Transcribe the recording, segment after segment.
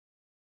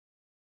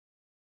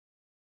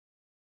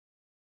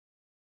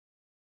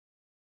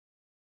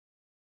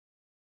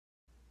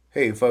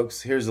Hey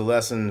folks, here's a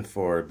lesson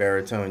for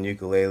Baritone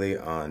Ukulele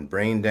on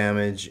Brain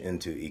Damage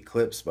into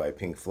Eclipse by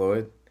Pink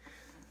Floyd.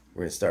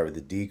 We're going to start with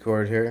the D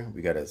chord here.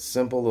 We got a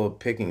simple little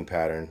picking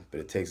pattern, but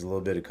it takes a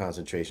little bit of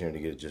concentration here to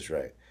get it just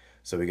right.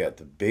 So we got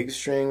the big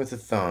string with the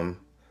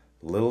thumb,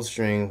 little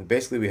string.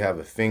 Basically we have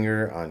a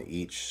finger on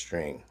each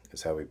string.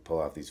 That's how we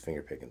pull off these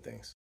finger picking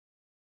things.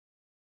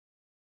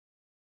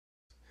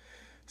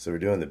 So we're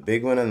doing the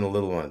big one and the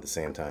little one at the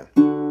same time.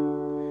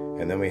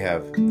 And then we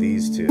have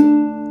these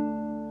two.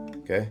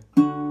 Okay?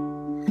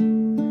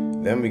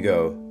 Then we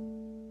go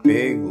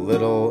big,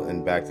 little,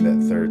 and back to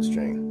that third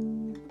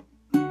string.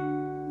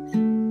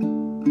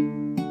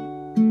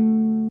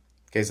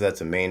 Okay, so that's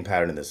the main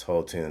pattern of this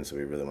whole tune, so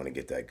we really want to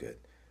get that good.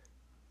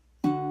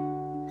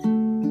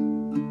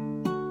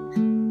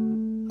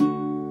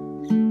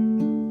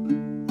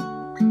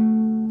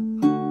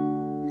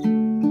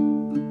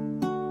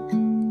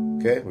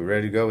 Okay, we're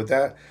ready to go with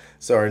that?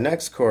 So our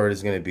next chord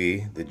is going to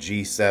be the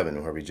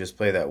G7, where we just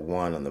play that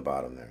 1 on the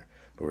bottom there.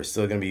 But we're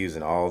still going to be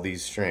using all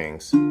these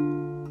strings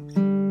in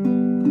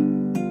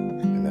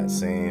that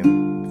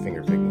same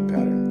finger picking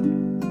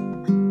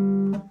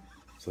pattern.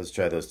 So let's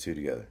try those two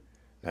together.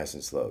 Nice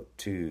and slow.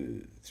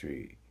 2,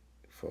 3,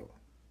 4.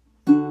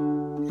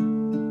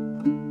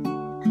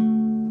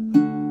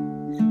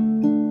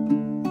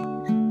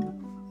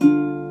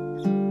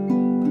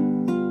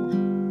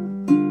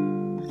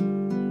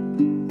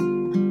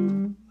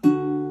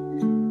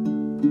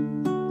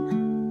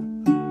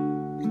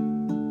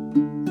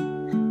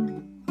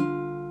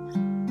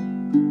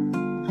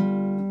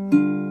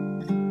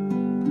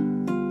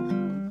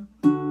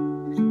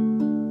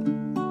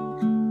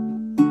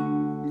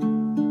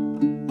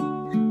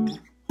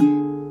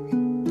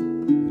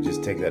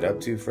 Take that up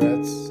 2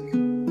 frets.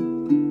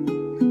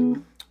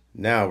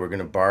 Now we're going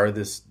to bar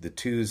the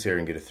 2s here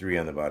and get a 3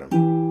 on the bottom.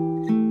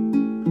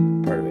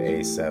 Part of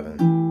A7.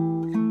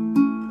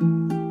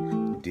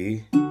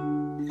 D.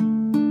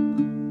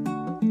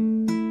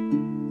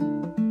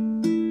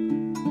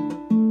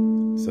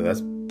 So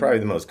that's probably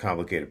the most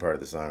complicated part of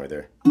the song right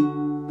there.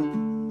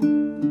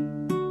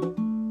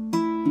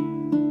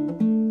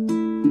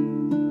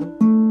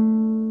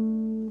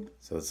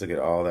 So let's look at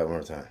all that one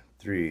more time.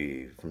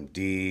 3 from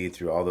D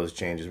through all those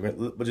changes.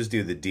 We'll just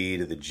do the D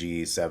to the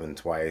G7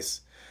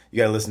 twice. You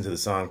got to listen to the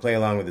song, play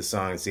along with the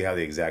song, and see how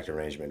the exact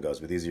arrangement goes.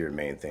 But these are your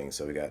main things.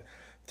 So we got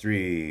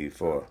 3,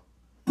 4.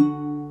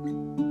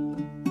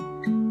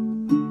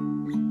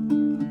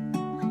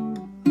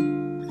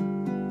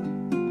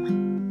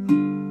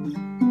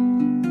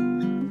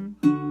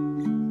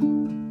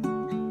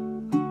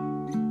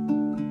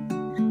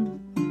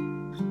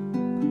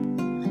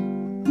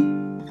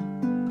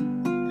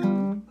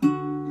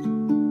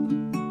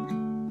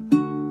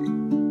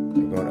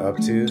 Up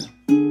 2,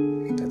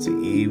 that's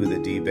an E with a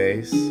D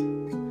bass,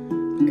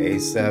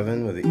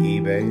 A7 with an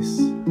E bass,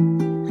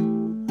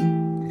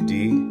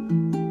 D,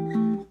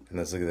 and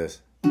let's look at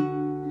this. One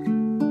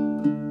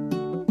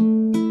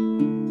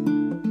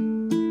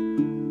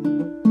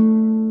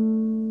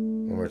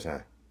more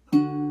time.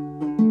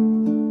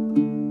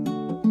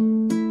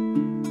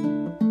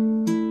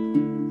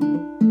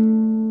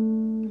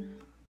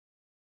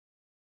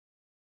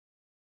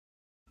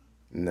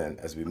 And then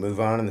as we move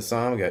on in the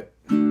song, we got.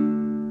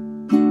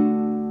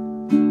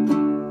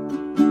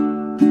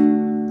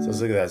 Let's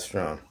look at that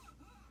strum.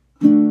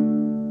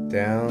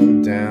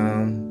 Down,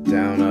 down,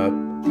 down,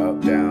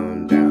 up,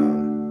 down,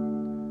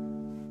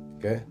 down.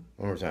 Okay,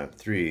 one more time.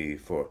 3,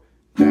 4.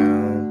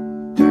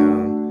 Down,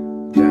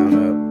 down,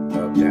 down,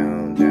 up,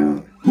 down,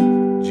 down.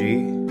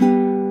 G.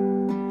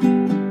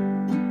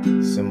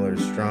 Similar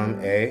strum.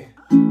 A.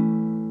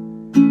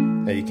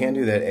 Now you can't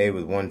do that A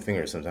with one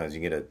finger. Sometimes you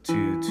get a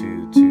 2,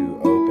 2,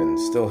 2 open.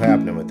 Still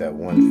happening with that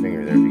one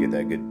finger there if you get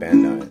that good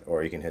bend on it.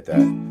 Or you can hit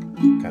that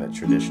kind of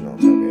traditional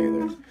type A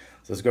there.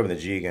 So let's go over the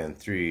G again.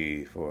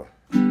 3, 4.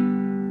 To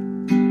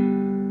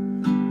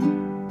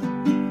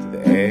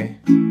the A.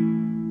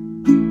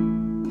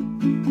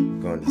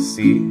 Going to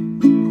C.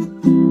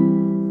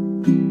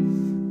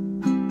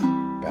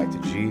 Back to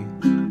G.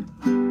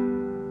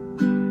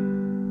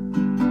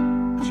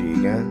 G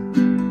again.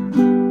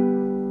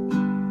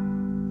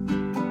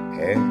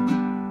 A.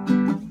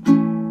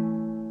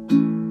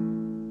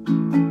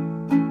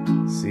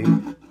 C.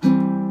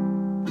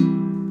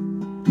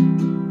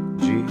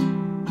 G.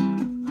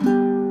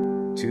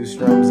 2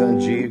 strums on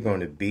G, going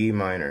to B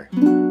minor,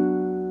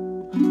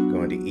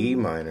 going to E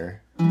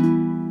minor,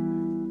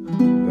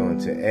 going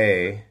to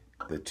A,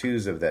 the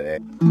 2s of that A,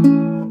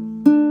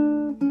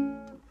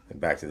 and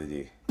back to the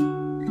D.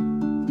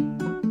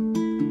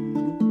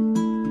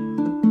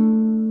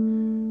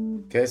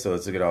 Okay, so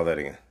let's look at all that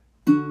again.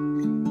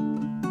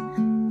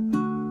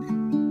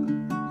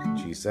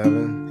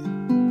 G7,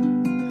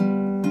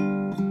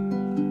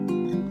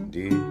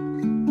 D,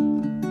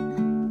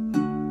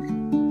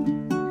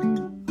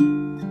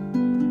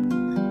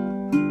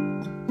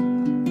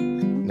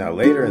 now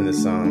later in the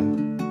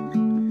song,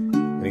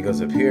 when he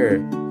goes up here,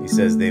 he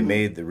says they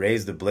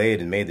raised the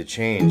blade and made the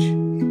change.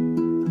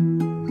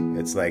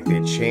 It's like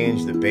they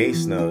changed the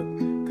bass note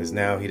because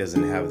now he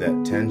doesn't have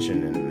that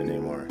tension in him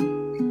anymore,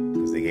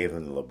 because they gave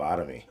him the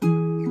lobotomy.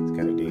 It's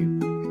kind of deep.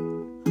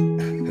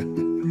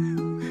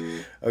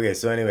 Okay,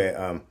 so anyway,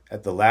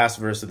 at the last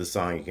verse of the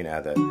song, you can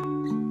add that.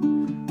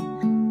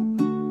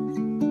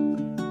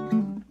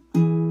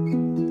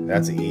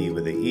 That's an E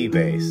with the E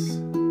bass.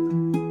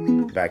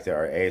 Back to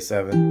our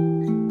A7.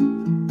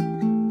 And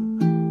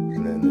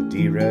then the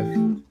D riff.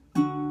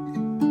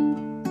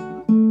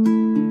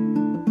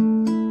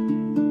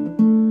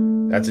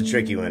 That's a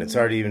tricky one. It's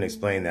hard to even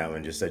explain that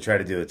one. Just I try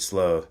to do it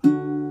slow.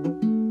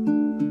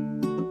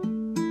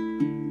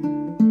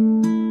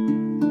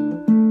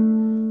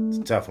 It's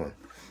a tough one.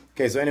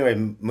 Okay, so anyway,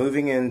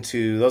 moving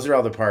into, those are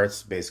all the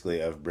parts basically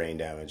of Brain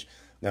Damage.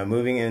 Now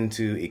moving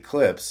into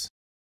Eclipse.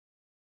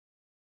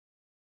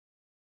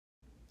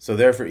 So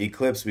there for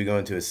Eclipse, we go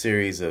into a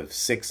series of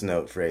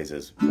 6-note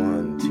phrases.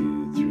 1,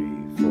 2,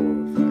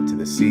 3, 4, 5 to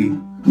the C.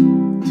 2,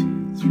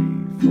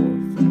 3, 4,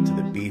 5 to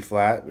the B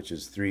flat, which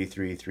is 3,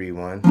 3, 3,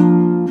 1.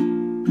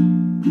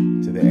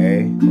 To the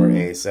A or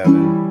A7.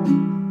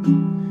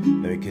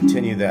 Then we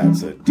continue that.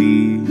 So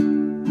D,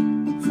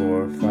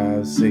 4,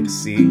 5, 6,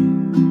 C.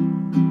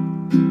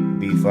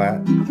 B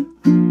flat,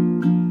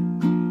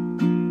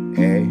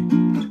 A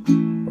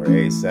or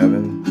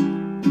A7,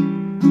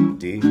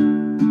 D,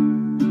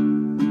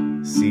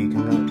 C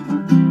coming up,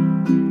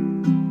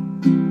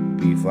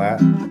 B flat,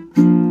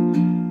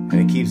 and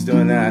it keeps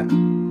doing that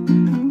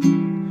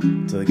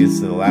until it gets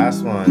to the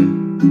last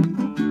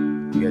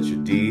one. You got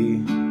your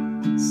D,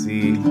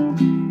 C,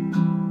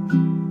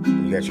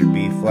 you got your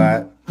B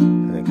flat,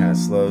 and it kind of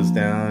slows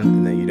down,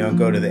 and then you don't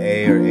go to the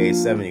A or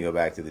A7, you go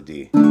back to the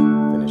D.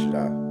 Finish it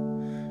off.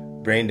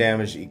 Brain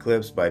Damage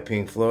Eclipse by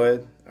Pink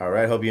Floyd.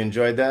 Alright, hope you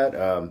enjoyed that.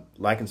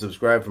 Like and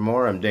subscribe for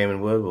more. I'm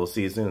Damon Wood. We'll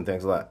see you soon.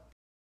 Thanks a lot.